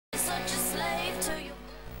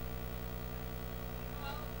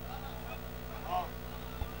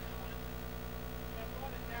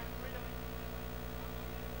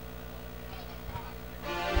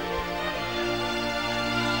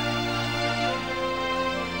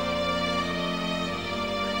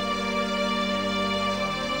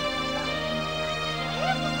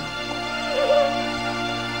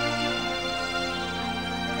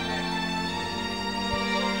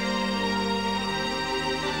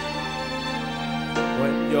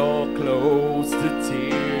When you're close to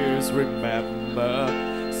tears, remember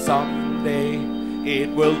someday it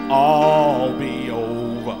will all be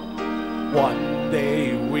over. One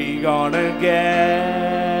day we gonna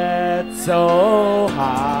get so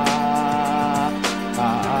high.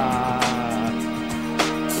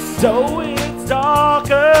 Though it's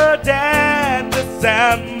darker than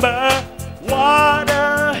December, what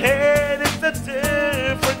ahead is a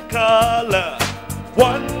different color.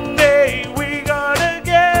 One day we gonna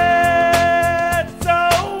get so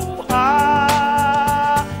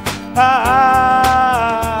high.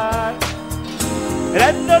 And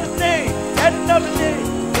another day,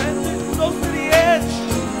 when we're close to the edge,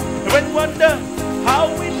 and when wonder how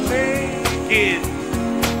we make it.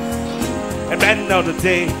 And another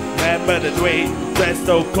day, remember the way we're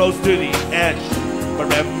so close to the edge.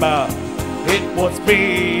 Remember, it was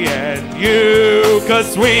me and you,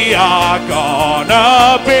 'cause we are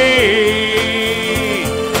gonna be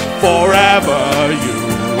forever, you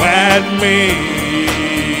and me.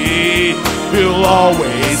 You'll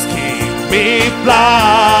always keep me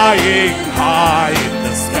flying high in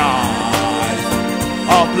the sky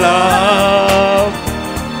of love.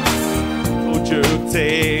 Would you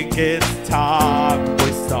think it's time we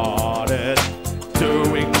started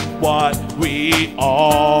doing what we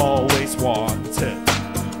always wanted?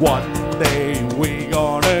 One day we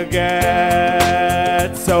gonna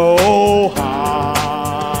get so high.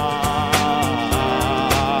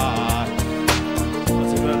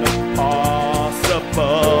 It's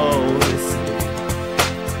impossible to see.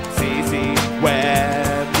 It's easy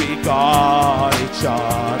when we got each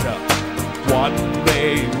other. One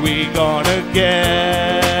day we gonna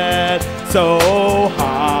get so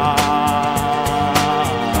high.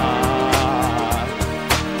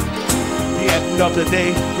 Of the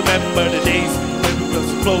day, remember the days when we were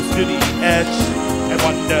so close to the edge, and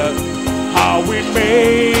wonder how we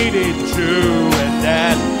made it through. And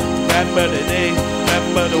then remember the day,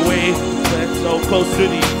 remember the way we went so close to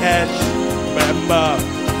the edge. Remember,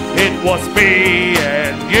 it was me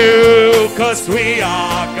and you, 'cause we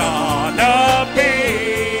are gonna be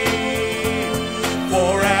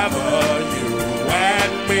forever, you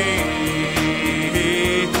and me.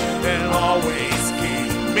 And always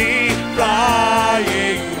keep me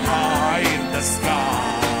flying high in the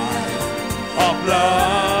sky of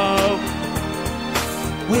love.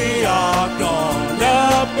 We are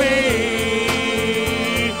gonna be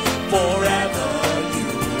forever,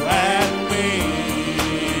 you and me.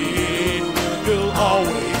 You'll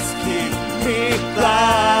always keep me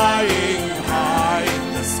flying high in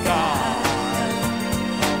the sky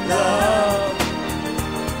of love.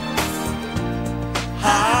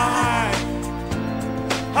 High,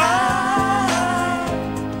 high.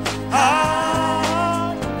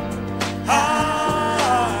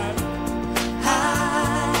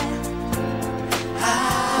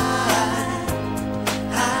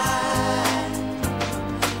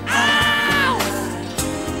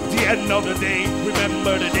 Another day,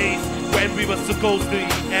 remember the days when we were so close to the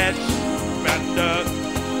edge. Remember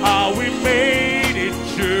how we made it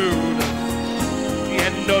through. The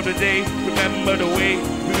end of the day, remember the way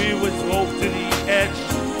we were so close to the edge.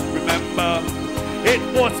 Remember, it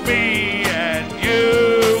was me and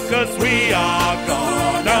you, 'cause we are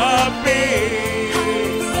gonna be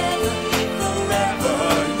forever,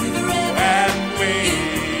 you and me.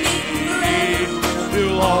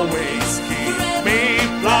 You'll always keep me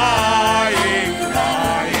flying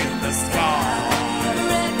high in the sky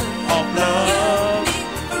of love,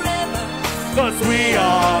 'cause we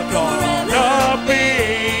are gonna be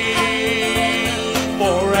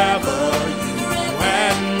forever, you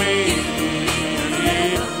and me.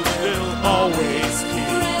 You'll always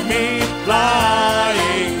keep me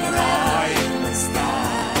flying high in the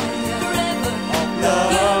sky of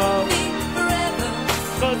love,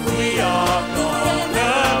 'cause we are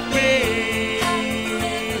gonna be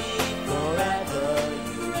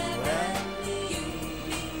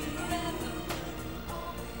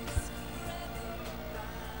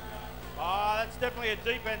definitely a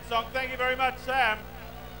deep end song. Thank you very much, Sam.